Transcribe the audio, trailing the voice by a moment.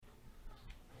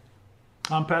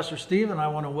I'm Pastor Steve, and I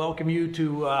want to welcome you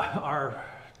to our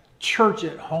church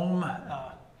at home.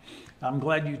 I'm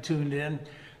glad you tuned in.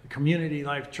 Community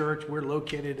Life Church. We're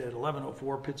located at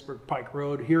 1104 Pittsburgh Pike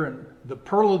Road here in the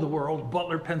Pearl of the World,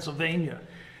 Butler, Pennsylvania.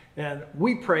 And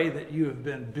we pray that you have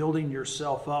been building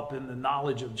yourself up in the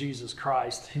knowledge of Jesus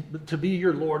Christ to be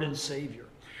your Lord and Savior.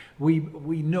 We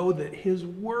know that His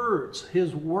words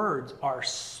are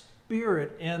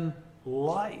spirit and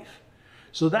life.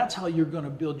 So that's how you're going to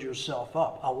build yourself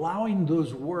up, allowing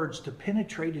those words to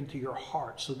penetrate into your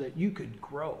heart so that you could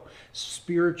grow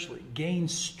spiritually, gain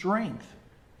strength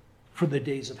for the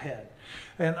days ahead.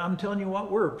 And I'm telling you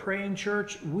what, we're a praying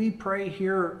church. We pray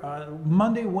here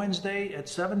Monday, Wednesday at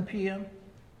 7 p.m.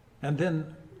 and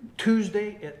then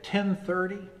Tuesday at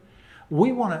 10:30.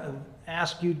 We want to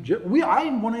ask you, I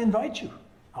want to invite you.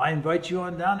 I invite you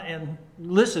on down and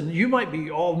listen, you might be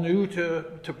all new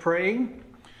to praying.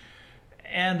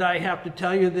 And I have to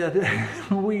tell you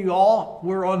that we all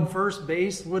were on first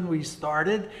base when we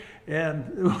started. And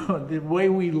the way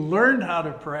we learned how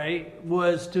to pray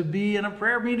was to be in a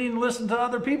prayer meeting and listen to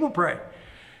other people pray.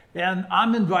 And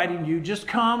I'm inviting you, just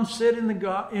come sit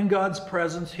in God's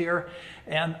presence here.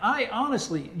 And I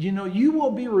honestly, you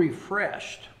will be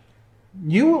refreshed.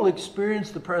 You will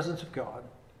experience the presence of God.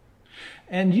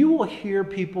 And you will hear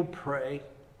people pray.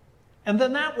 And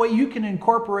then that way you can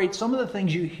incorporate some of the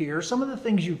things you hear, some of the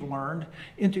things you've learned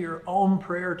into your own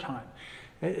prayer time.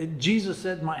 Jesus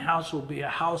said, my house will be a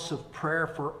house of prayer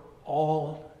for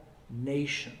all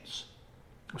nations.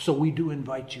 So we do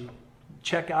invite you.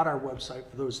 Check out our website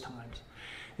for those times.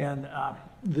 And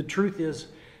the truth is,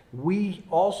 we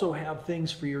also have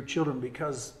things for your children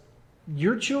because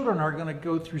your children are going to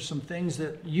go through some things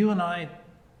that you and I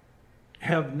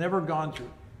have never gone through.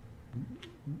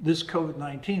 This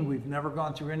COVID-19, we've never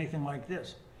gone through anything like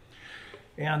this.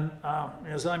 And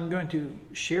as I'm going to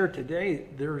share today,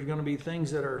 there's going to be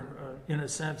things that are, in a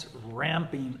sense,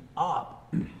 ramping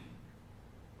up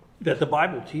that the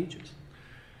Bible teaches.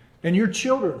 And your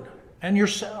children and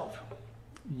yourself,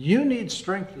 you need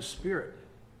strength of spirit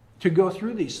to go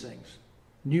through these things.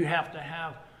 You have to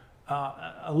have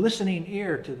a listening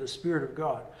ear to the Spirit of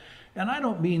God. And I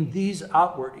don't mean these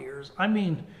outward ears. I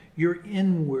mean your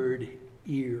inward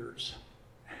ears.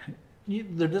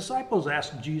 The disciples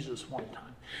asked Jesus one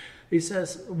time. He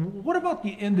says, what about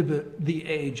the end of the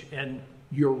age and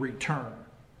your return?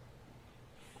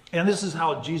 And this is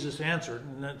how Jesus answered,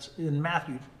 and that's in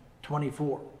Matthew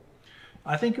 24.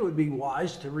 I think it would be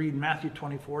wise to read Matthew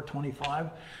 24, 25,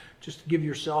 just to give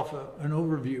yourself an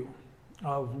overview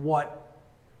of what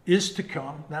is to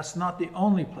come. That's not the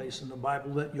only place in the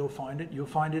Bible that you'll find it. You'll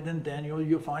find it in Daniel,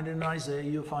 you'll find it in Isaiah,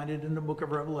 you'll find it in the book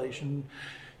of Revelation.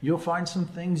 You'll find some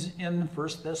things in 1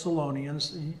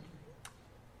 Thessalonians.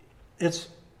 It's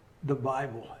the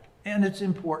Bible. And it's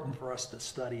important for us to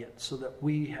study it so that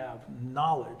we have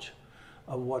knowledge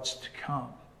of what's to come.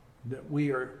 That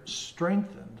we are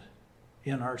strengthened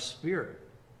in our spirit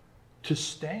to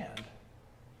stand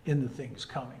in the things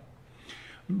coming.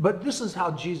 But this is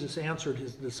how Jesus answered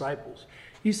his disciples.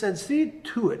 He said, see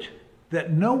to it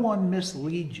that no one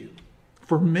mislead you.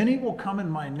 For many will come in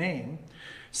my name,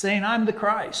 saying, I'm the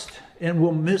Christ, and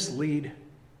will mislead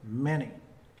many.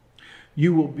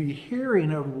 You will be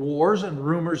hearing of wars and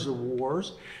rumors of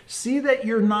wars. See that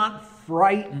you're not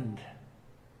frightened,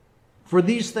 for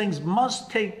these things must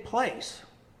take place.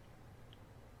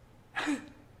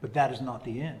 But that is not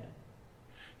the end.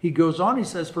 He goes on, he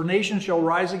says, for nation shall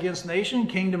rise against nation,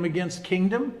 kingdom against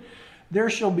kingdom. There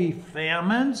shall be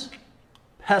famines,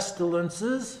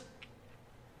 pestilences.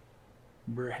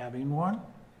 We're having one.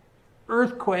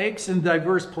 Earthquakes in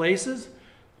diverse places.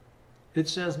 It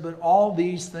says, but all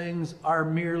these things are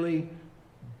merely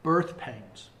birth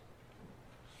pains.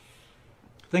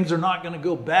 Things are not going to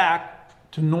go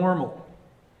back to normal.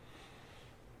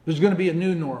 There's going to be a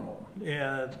new normal.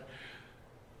 And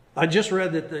I just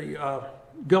read that the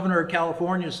governor of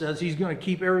California says he's going to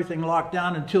keep everything locked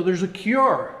down until there's a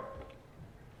cure.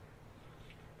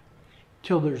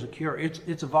 Till there's a cure.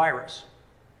 It's a virus.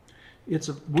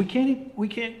 We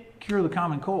can't cure the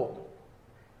common cold.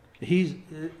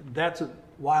 That's a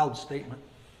wild statement.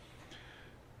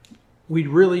 We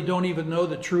really don't even know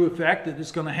the true effect that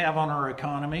it's going to have on our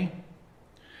economy.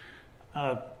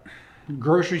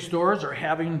 Grocery stores are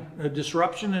having a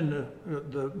disruption in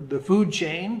the food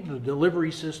chain, the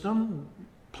delivery system.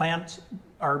 Plants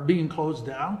are being closed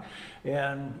down,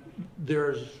 and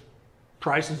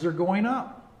prices are going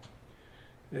up.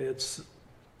 It's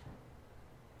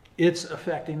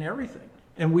affecting everything.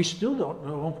 And we still don't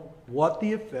know what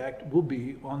the effect will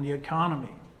be on the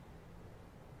economy.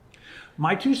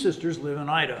 My two sisters live in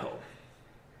Idaho.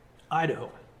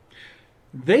 Idaho.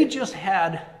 They just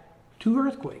had 2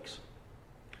 earthquakes.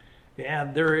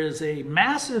 And there is a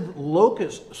massive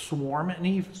locust swarm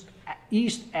in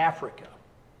East Africa.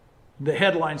 The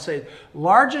headline says,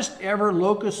 largest ever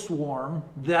locust swarm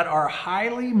that are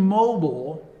highly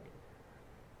mobile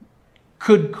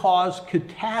could cause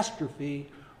catastrophe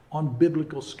on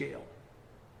biblical scale.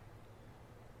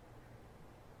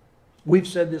 We've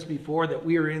said this before, that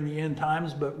we are in the end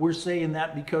times, but we're saying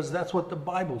that because that's what the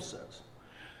Bible says.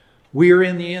 We are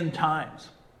in the end times.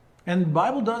 And the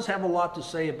Bible does have a lot to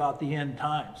say about the end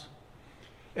times.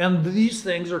 And these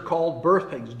things are called birth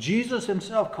pangs. Jesus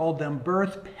himself called them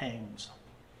birth pangs.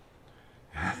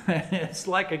 It's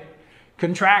like a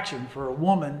contraction for a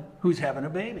woman who's having a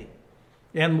baby.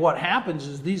 And what happens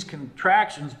is these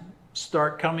contractions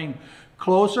start coming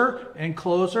closer and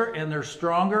closer, and they're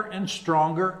stronger and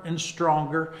stronger and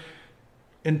stronger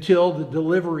until the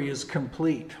delivery is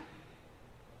complete.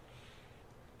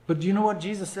 But do you know what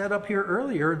Jesus said up here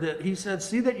earlier? That he said,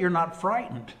 see that you're not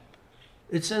frightened.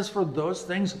 It says, for those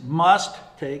things must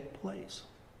take place.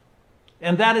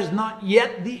 And that is not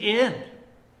yet the end.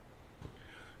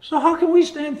 So how can we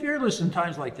stand fearless in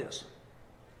times like this?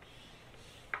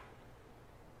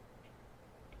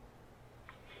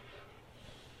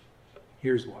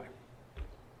 Here's why.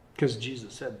 Because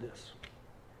Jesus said this.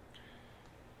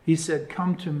 He said,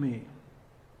 come to me,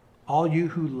 all you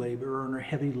who labor and are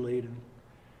heavy laden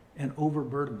and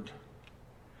overburdened,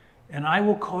 and I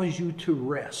will cause you to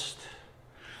rest.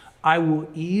 I will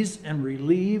ease and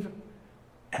relieve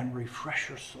and refresh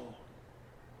your soul.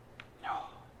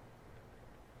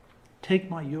 Take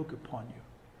my yoke upon you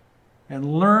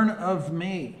and learn of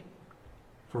me,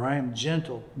 for I am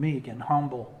gentle, meek, and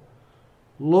humble,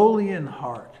 lowly in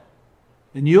heart,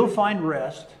 and you'll find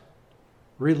rest,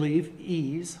 relief,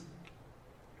 ease,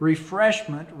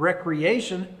 refreshment,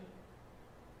 recreation,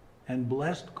 and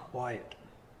blessed quiet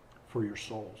for your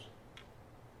souls.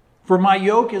 For my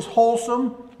yoke is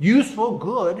wholesome, useful,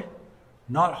 good,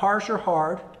 not harsh or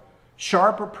hard,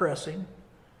 sharp or pressing,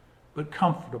 but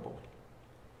comfortable,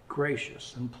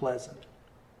 gracious, and pleasant.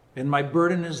 And my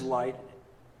burden is light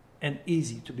and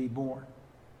easy to be borne.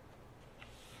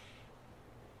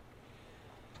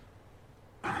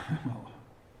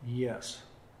 Yes.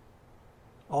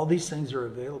 All these things are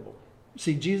available.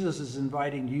 See, Jesus is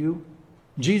inviting you.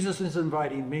 Jesus is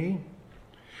inviting me.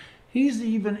 He's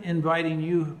even inviting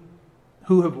you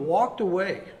who have walked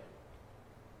away.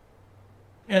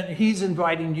 And he's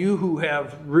inviting you who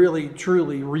have really,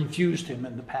 truly refused him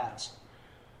in the past.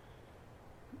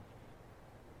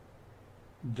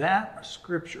 That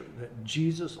scripture that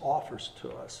Jesus offers to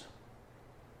us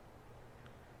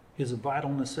is a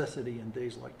vital necessity in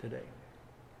days like today.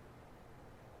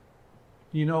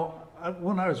 You know,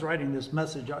 when I was writing this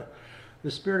message,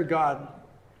 the Spirit of God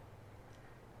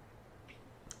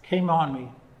came on me,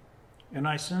 and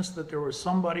I sensed that there was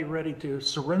somebody ready to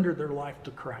surrender their life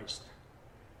to Christ.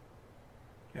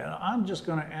 And I'm just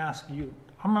going to ask you,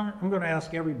 I'm going to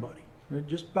ask everybody,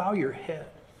 just bow your head.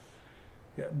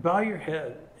 Yeah, bow your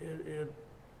head.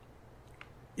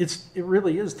 It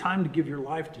really is time to give your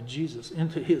life to Jesus,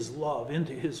 into his love,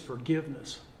 into his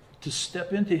forgiveness, to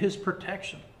step into his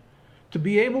protection. To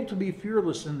be able to be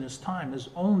fearless in this time is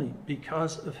only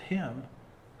because of him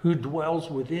who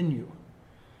dwells within you.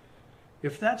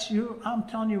 If that's you, I'm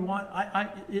telling you what,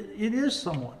 it is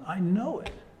someone. I know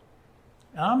it.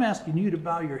 And I'm asking you to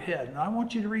bow your head. And I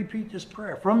want you to repeat this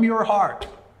prayer from your heart.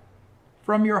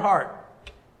 From your heart.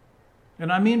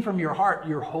 And I mean from your heart,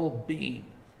 your whole being.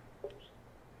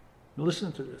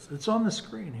 Listen to this. It's on the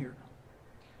screen here.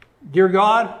 Dear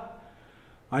God,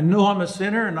 I know I'm a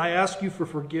sinner and I ask you for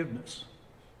forgiveness.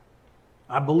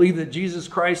 I believe that Jesus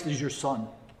Christ is your Son.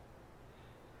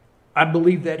 I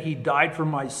believe that he died for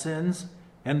my sins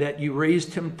and that you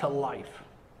raised him to life.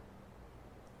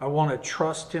 I want to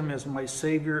trust him as my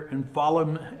Savior and follow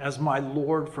him as my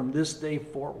Lord from this day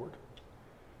forward.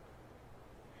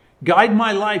 Guide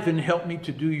my life and help me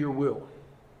to do your will.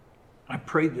 I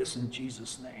pray this in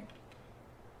Jesus' name.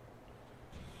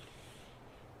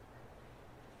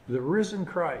 The risen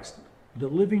Christ, the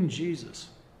living Jesus,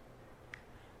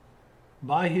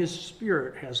 by his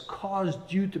Spirit has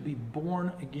caused you to be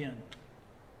born again.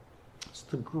 It's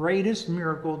the greatest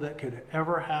miracle that could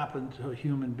ever happen to a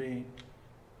human being.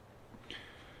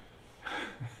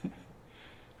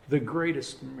 The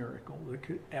greatest miracle that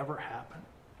could ever happen.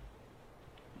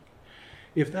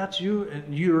 If that's you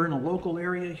and you're in a local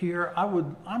area here,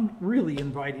 I'm really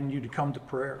inviting you to come to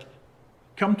prayer.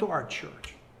 Come to our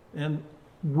church, and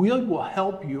we will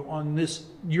help you on this,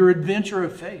 your adventure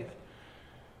of faith.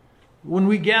 When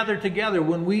we gather together,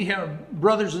 when we have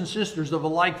brothers and sisters of a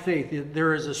like faith,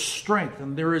 there is a strength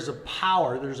and there is a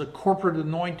power. There's a corporate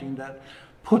anointing that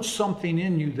puts something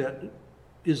in you that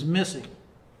is missing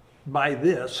by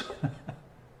this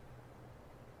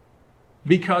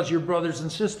because your brothers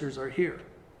and sisters are here.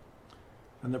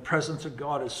 And the presence of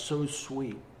God is so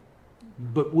sweet.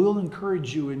 But we'll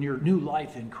encourage you in your new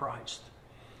life in Christ.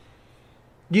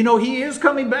 You know, He is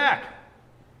coming back.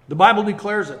 The Bible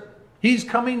declares it. He's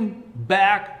coming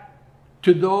back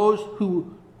to those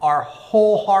who are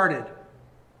wholehearted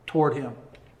toward Him.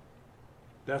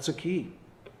 That's a key.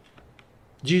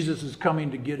 Jesus is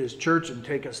coming to get His church and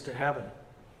take us to heaven.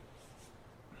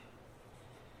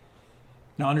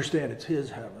 Now understand, it's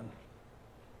His heaven.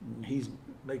 He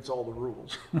makes all the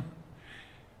rules.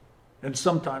 And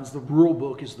sometimes the rule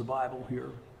book is the Bible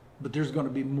here. But there's going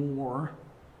to be more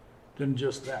than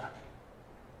just that.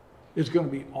 It's going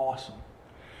to be awesome.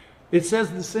 It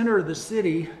says the center of the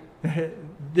city,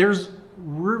 there's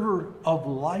river of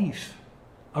life.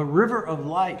 A river of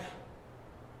life.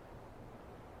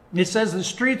 It says the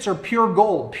streets are pure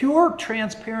gold. Pure,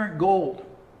 transparent gold.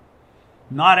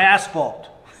 Not asphalt.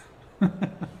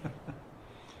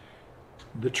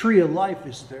 The tree of life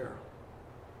is there.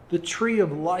 The tree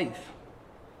of life.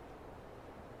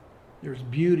 There's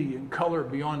beauty and color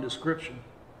beyond description.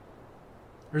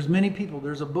 There's many people,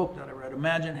 there's a book that I read,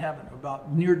 Imagine Heaven,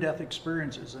 about near-death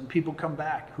experiences, and people come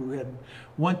back who had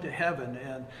went to heaven,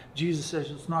 and Jesus says,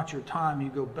 it's not your time, you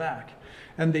go back.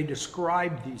 And they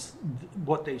describe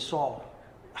what they saw.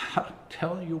 I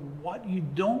tell you what, you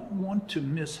don't want to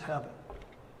miss heaven.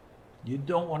 You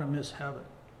don't want to miss heaven.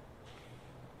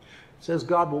 It says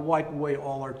God will wipe away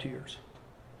all our tears.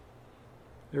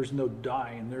 There's no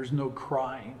dying, there's no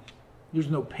crying, there's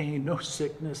no pain, no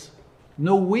sickness,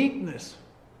 no weakness.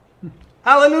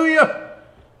 Hallelujah!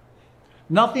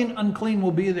 Nothing unclean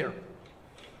will be there.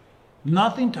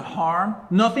 Nothing to harm,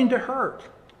 nothing to hurt.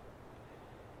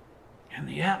 And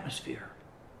the atmosphere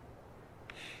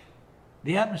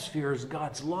is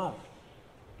God's love.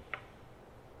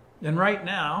 And right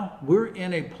now, we're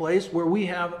in a place where we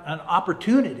have an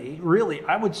opportunity, really,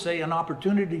 I would say an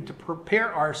opportunity to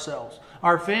prepare ourselves,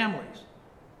 our families,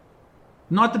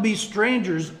 not to be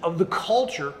strangers of the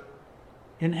culture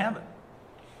in heaven,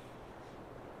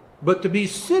 but to be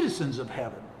citizens of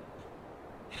heaven.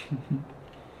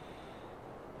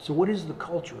 So what is the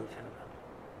culture of heaven?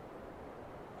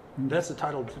 And that's the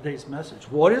title of today's message.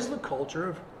 What is the culture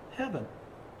of heaven?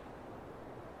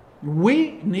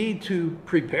 We need to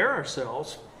prepare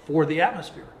ourselves for the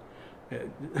atmosphere.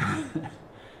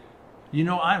 You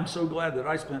know, I am so glad that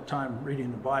I spent time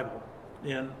reading the Bible.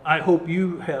 And I hope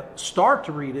you start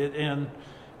to read it and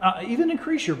even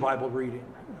increase your Bible reading.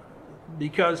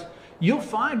 Because you'll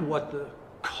find what the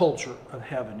culture of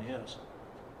heaven is.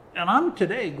 And I'm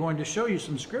today going to show you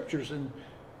some scriptures, and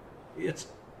it's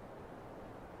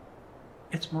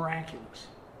miraculous.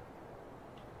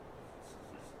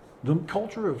 The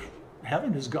culture of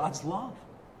heaven is God's love.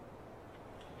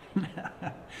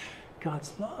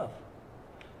 God's love.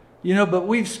 You know, but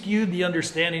we've skewed the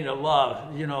understanding of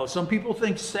love. You know, some people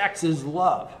think sex is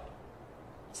love.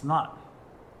 It's not.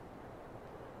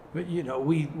 But, you know,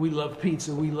 we love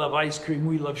pizza, we love ice cream,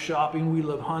 we love shopping, we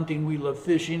love hunting, we love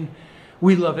fishing,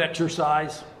 we love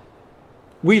exercise.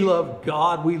 We love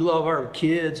God, we love our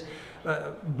kids.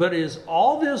 But is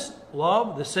all this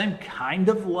love the same kind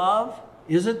of love?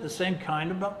 Is it the same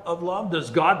kind of love? Does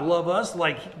God love us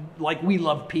like we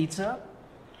love pizza?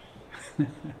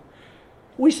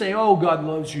 We say, oh, God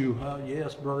loves you.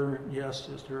 Yes, brother. Yes,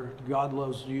 sister. God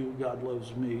loves you. God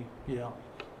loves me. Yeah.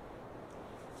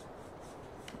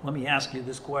 Let me ask you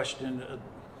this question.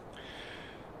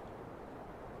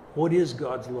 What is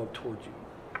God's love toward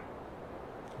you?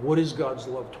 What is God's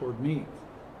love toward me?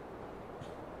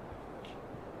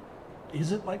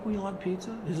 Is it like we love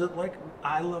pizza? Is it like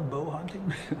I love bow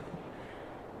hunting?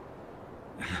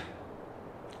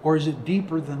 Or is it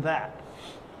deeper than that?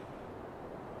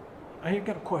 I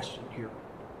got a question here.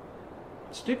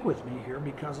 Stick with me here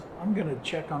because I'm going to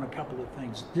check on a couple of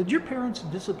things. Did your parents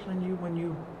discipline you when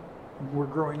you were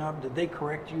growing up? Did they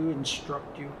correct you,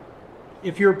 instruct you?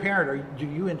 If you're a parent, do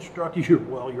you instruct you're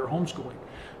homeschooling.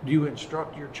 Do you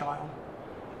instruct your child?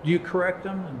 Do you correct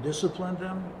them and discipline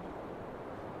them?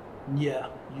 Yeah,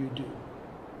 you do.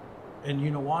 And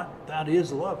you know what? That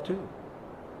is love too.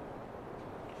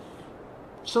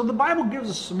 So the Bible gives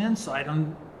us some insight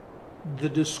on the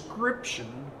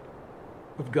description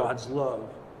of God's love.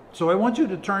 So I want you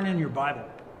to turn in your Bible,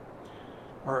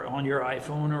 or on your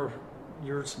iPhone or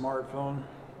your smartphone.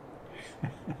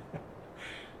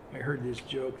 I heard this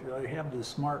joke. I have the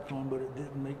smartphone, but it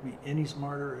didn't make me any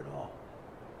smarter at all.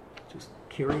 Just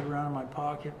carry it around in my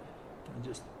pocket and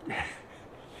just...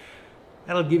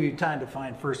 That'll give you time to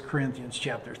find 1 Corinthians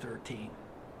chapter 13.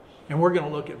 And we're going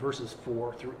to look at verses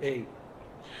 4 through 8.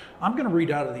 I'm going to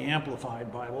read out of the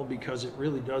Amplified Bible because it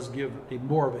really does give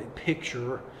more of a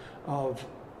picture of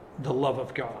the love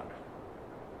of God.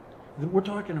 We're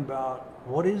talking about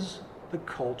what is the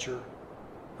culture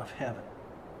of heaven.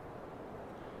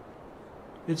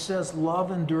 It says,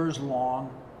 love endures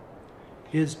long,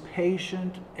 is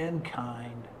patient and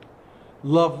kind.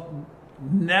 Love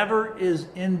never is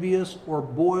envious or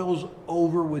boils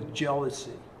over with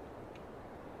jealousy.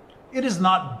 It is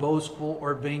not boastful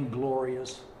or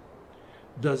vainglorious,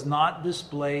 does not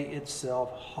display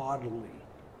itself haughtily.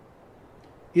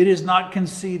 It is not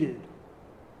conceited,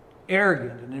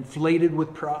 arrogant, and inflated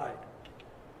with pride.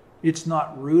 It's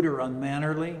not rude or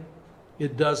unmannerly.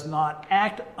 It does not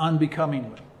act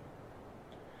unbecomingly.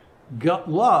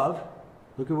 Love,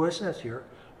 look at what it says here.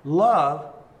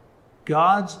 Love,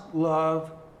 God's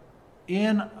love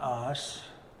in us,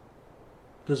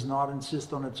 does not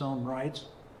insist on its own rights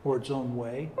or its own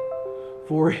way,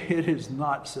 for it is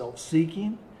not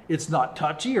self-seeking. It's not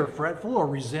touchy or fretful or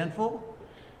resentful.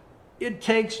 It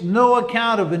takes no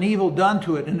account of an evil done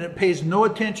to it, and it pays no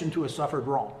attention to a suffered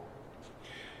wrong.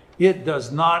 It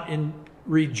does not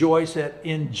rejoice at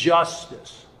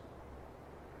injustice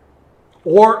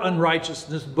or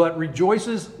unrighteousness, but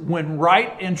rejoices when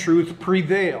right and truth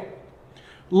prevail.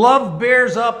 Love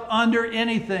bears up under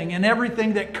anything and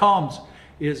everything that comes,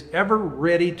 is ever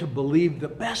ready to believe the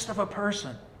best of a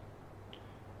person.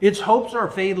 Its hopes are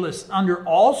faithless under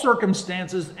all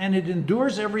circumstances, and it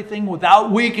endures everything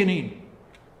without weakening.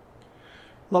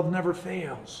 Love never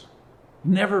fails,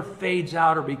 never fades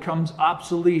out or becomes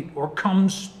obsolete or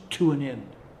comes to an end.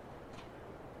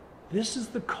 This is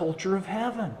the culture of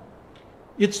heaven.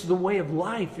 It's the way of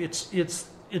life. It's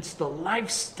the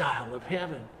lifestyle of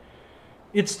heaven.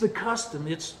 It's the custom.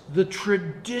 It's the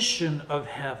tradition of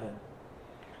heaven.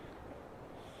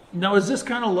 Now, is this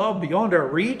kind of love beyond our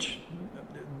reach?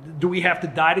 Do we have to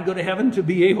die to go to heaven to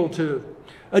be able to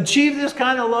achieve this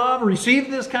kind of love,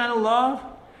 receive this kind of love?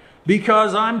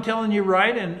 Because I'm telling you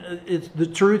right, and the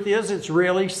truth is it's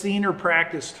rarely seen or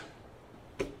practiced.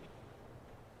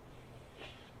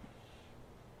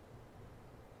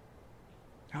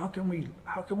 How can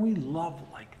we love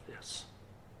like this?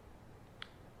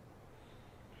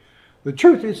 The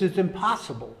truth is it's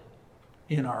impossible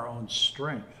in our own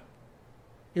strength.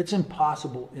 It's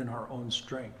impossible in our own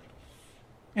strength.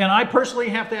 And I personally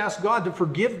have to ask God to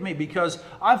forgive me because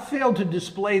I've failed to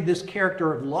display this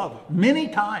character of love many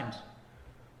times.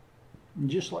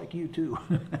 Just like you too.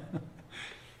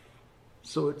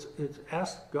 So it's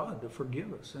ask God to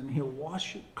forgive us, and He'll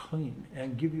wash it clean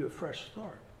and give you a fresh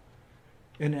start.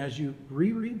 And as you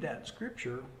reread that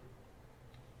scripture,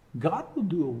 God will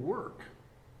do a work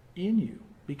in you.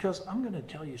 Because I'm going to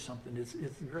tell you something, it's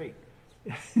great.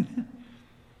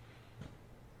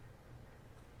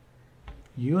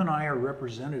 You and I are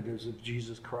representatives of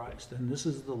Jesus Christ, and this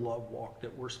is the love walk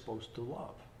that we're supposed to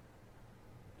love.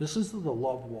 This is the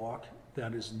love walk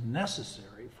that is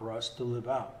necessary for us to live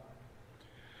out.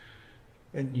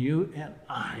 And you and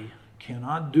I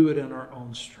cannot do it in our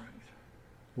own strength.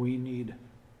 We need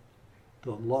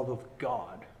the love of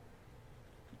God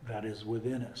that is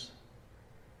within us,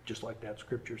 just like that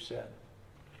scripture said.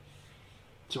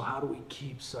 So how do we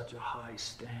keep such a high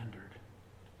standard?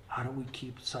 How do we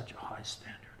keep such a high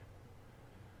standard?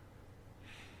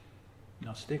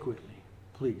 Now stick with me.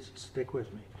 Please, stick with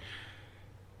me.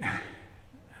 Have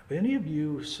any of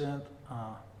you sent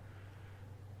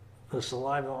the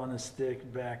saliva on a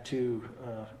stick back to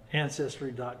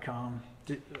Ancestry.com?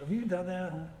 Have you done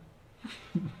that?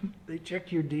 They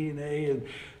check your DNA and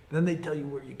then they tell you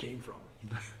where you came from.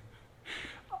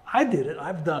 I did it.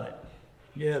 I've done it.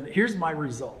 Yeah, here's my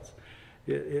results.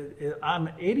 I'm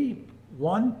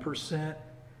 81%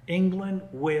 England,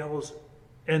 Wales,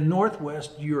 and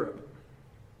Northwest Europe.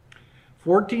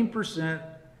 14%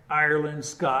 Ireland,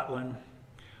 Scotland,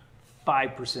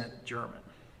 5% German.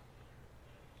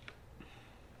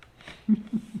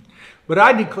 But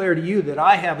I declare to you that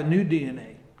I have a new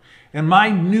DNA. And my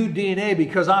new DNA,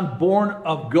 because I'm born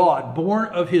of God, born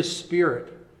of His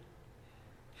Spirit,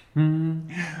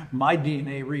 my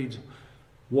DNA reads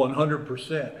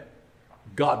 100%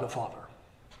 God the Father.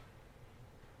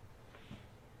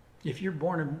 If you're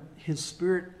born of His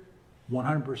Spirit,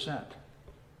 100%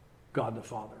 God the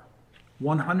Father.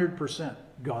 100%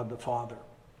 God the Father.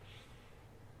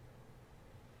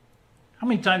 How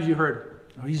many times have you heard,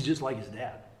 oh, he's just like his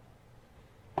dad?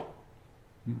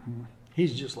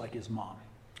 He's just like his mom,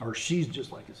 or she's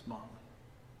just like his mom.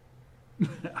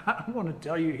 I want to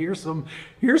tell you, here's some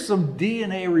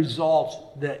DNA results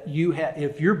that you have.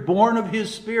 If you're born of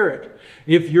his Spirit,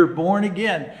 if you're born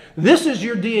again, this is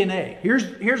your DNA.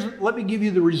 Let me give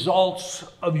you the results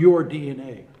of your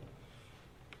DNA.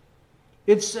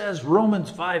 It says,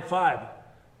 Romans 5:5,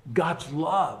 God's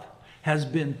love has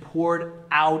been poured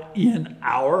out in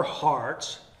our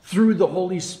hearts through the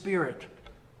Holy Spirit,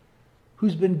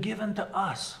 who's been given to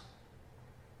us.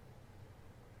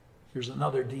 Here's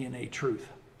another DNA truth.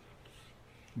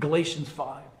 Galatians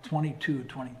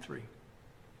 5:22-23.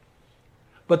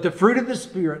 But the fruit of the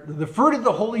Spirit, the fruit of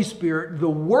the Holy Spirit, the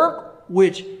work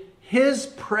which his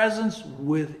presence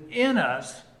within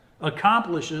us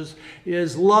accomplishes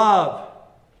is love,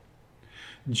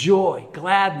 joy,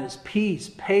 gladness, peace,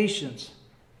 patience,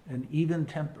 and even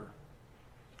temper,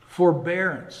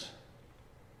 forbearance,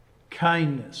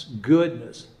 kindness,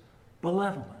 goodness,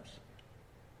 benevolence,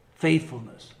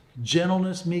 faithfulness,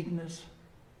 gentleness, meekness,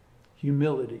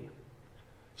 humility,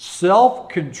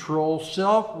 self-control,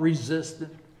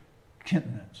 self-resistant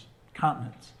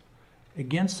continence.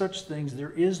 Against such things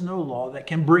there is no law that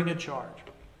can bring a charge.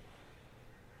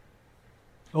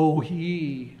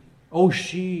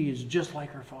 She is just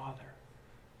like her Father.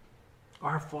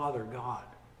 Our Father God,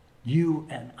 you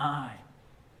and I.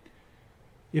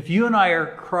 If you and I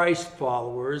are Christ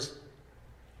followers,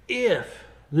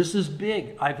 this is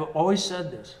big. I've always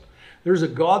said this. There's a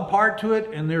God part to it,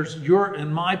 and there's your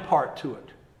and my part to it.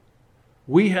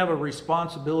 We have a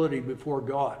responsibility before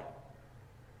God.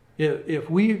 If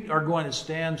we are going to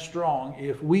stand strong,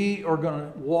 if we are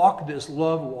going to walk this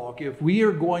love walk, if we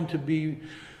are going to be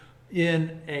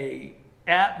in an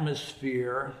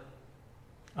atmosphere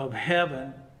of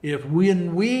heaven,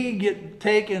 when we get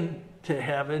taken to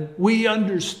heaven, we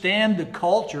understand the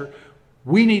culture,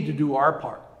 we need to do our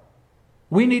part.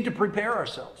 We need to prepare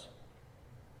ourselves.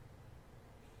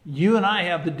 You and I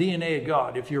have the DNA of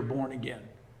God if you're born again.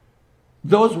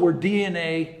 Those were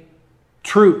DNA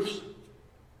truths.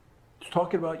 It's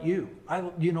talking about you.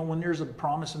 When there's a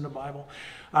promise in the Bible,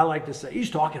 I like to say, he's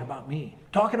talking about me.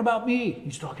 Talking about me.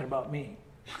 He's talking about me.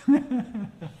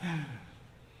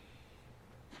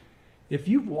 If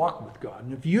you've walked with God,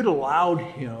 and if you'd allowed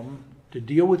him to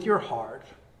deal with your heart,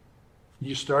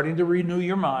 you're starting to renew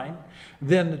your mind,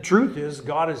 then the truth is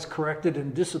God has corrected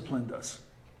and disciplined us.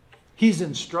 He's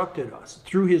instructed us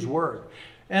through his word.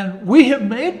 And we have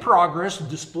made progress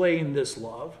displaying this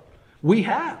love. We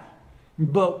have.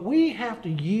 But we have to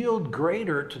yield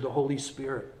greater to the Holy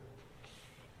Spirit.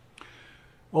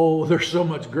 Oh, there's so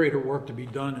much greater work to be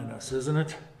done in us, isn't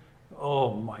it?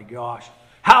 Oh my gosh.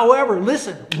 However,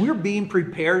 listen, we're being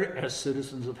prepared as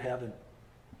citizens of heaven.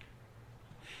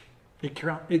 It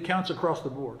counts across the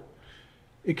board.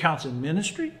 It counts in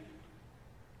ministry.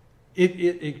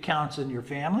 It counts in your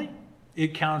family.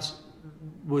 It counts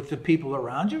with the people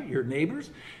around you, your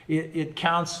neighbors. It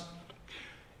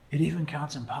even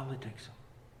counts in politics.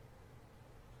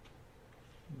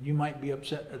 You might be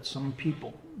upset at some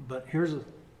people, but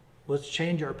let's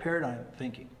change our paradigm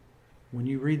thinking. When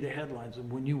you read the headlines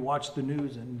and when you watch the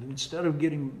news, and instead of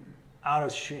getting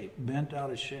bent out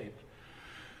of shape,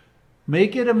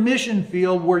 make it a mission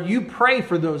field where you pray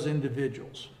for those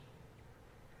individuals.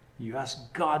 You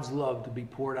ask God's love to be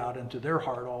poured out into their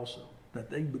heart also, that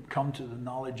they would come to the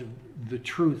knowledge of the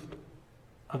truth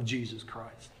of Jesus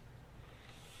Christ.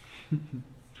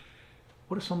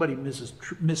 What if somebody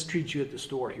mistreats you at the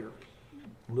store here?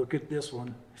 Look at this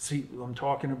one. See, I'm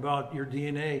talking about your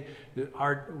DNA.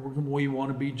 We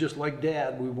want to be just like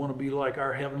Dad. We want to be like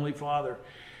our Heavenly Father.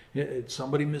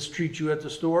 Somebody mistreats you at the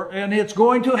store, and it's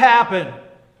going to happen.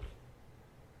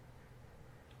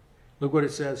 Look what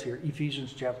it says here.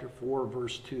 Ephesians chapter 4,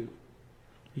 verse 2.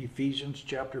 Ephesians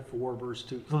chapter 4, verse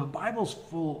 2. So the Bible's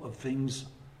full of things,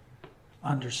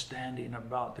 understanding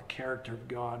about the character of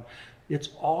God. It's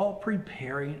all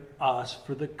preparing us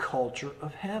for the culture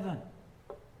of heaven.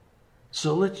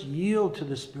 So let's yield to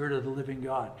the Spirit of the living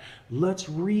God. Let's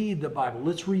read the Bible.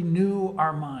 Let's renew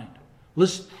our mind.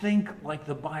 Let's think like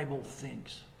the Bible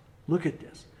thinks. Look at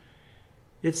this.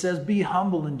 It says, be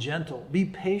humble and gentle. Be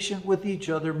patient with each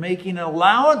other, making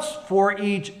allowance for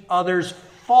each other's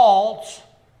faults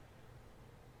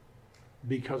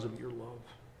because of your love.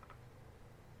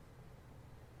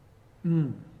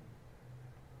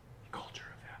 Culture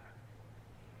of heaven.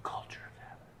 Culture of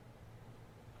heaven.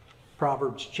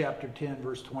 Proverbs chapter 10,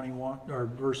 verse 21 or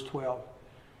verse 12.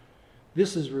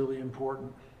 This is really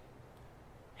important.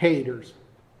 Hated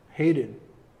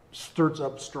stirs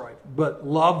up strife, but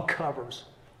love covers.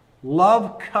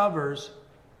 Love covers,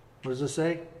 what does it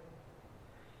say?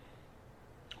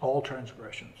 all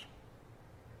transgressions.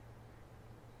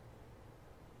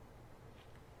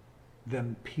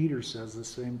 Then Peter says the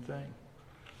same thing.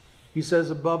 He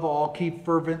says, above all, keep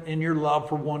fervent in your love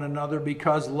for one another,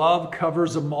 because love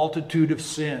covers a multitude of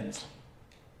sins.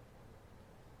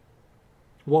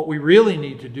 What we really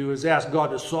need to do is ask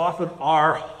God to soften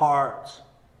our hearts.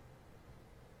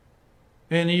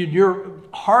 And your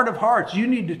heart of hearts, you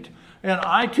need to, and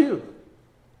I too.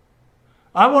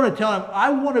 I want to tell him,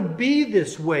 I want to be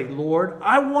this way, Lord.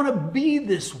 I want to be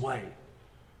this way.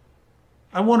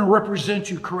 I want to represent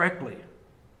you correctly.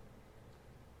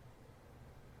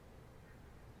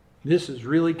 This is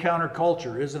really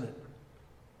counterculture, isn't it?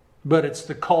 But it's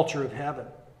the culture of heaven.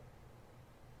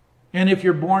 And if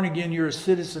you're born again, you're a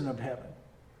citizen of heaven.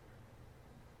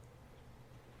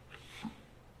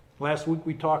 Last week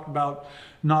we talked about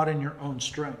not in your own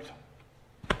strength,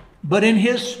 but in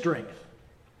His strength.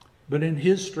 But in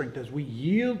His strength, as we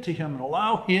yield to Him and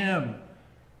allow Him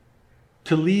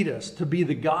to lead us, to be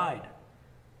the guide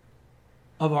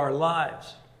of our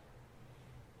lives.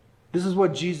 This is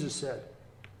what Jesus said.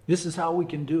 This is how we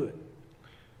can do it.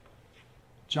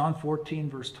 John 14,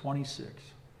 verse 26.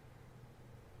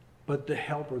 But the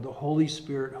Helper, the Holy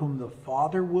Spirit, whom the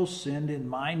Father will send in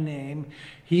my name,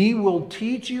 He will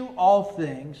teach you all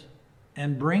things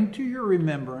and bring to your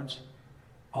remembrance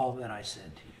all that I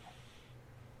said to you.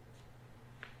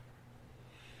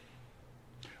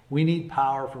 We need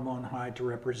power from on high to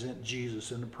represent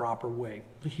Jesus in the proper way,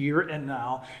 here and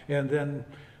now. And then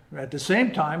at the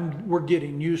same time, we're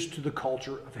getting used to the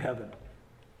culture of heaven.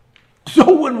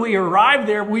 So when we arrive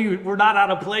there, we're not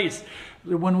out of place.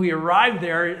 When we arrive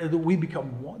there, we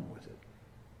become one with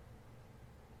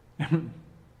it.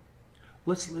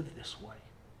 Let's live this way.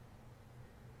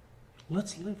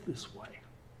 Let's live this way.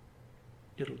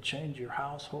 It'll change your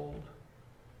household.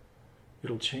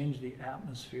 It'll change the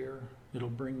atmosphere. It'll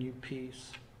bring you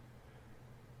peace.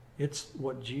 It's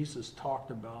what Jesus talked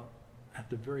about at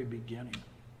the very beginning.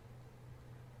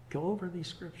 Go over these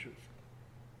scriptures.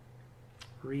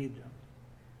 Read them.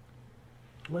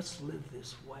 Let's live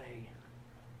this way.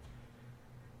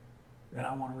 And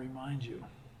I want to remind you,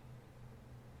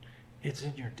 it's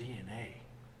in your DNA.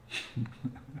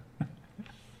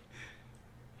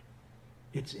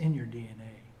 It's in your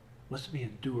DNA. Let's be a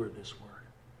doer of this word.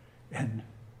 And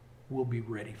we'll be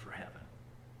ready for heaven.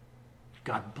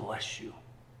 God bless you.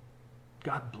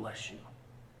 God bless you.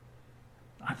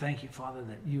 I thank you, Father,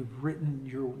 that you've written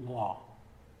your law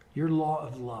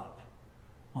of love,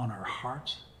 on our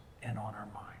hearts and on our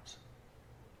minds.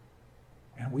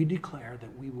 And we declare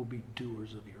that we will be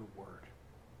doers of your word.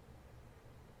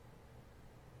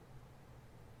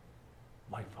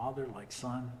 Like Father, like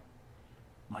Son,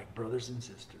 like brothers and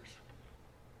sisters.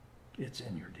 It's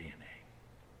in your DNA.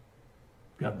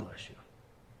 God bless you.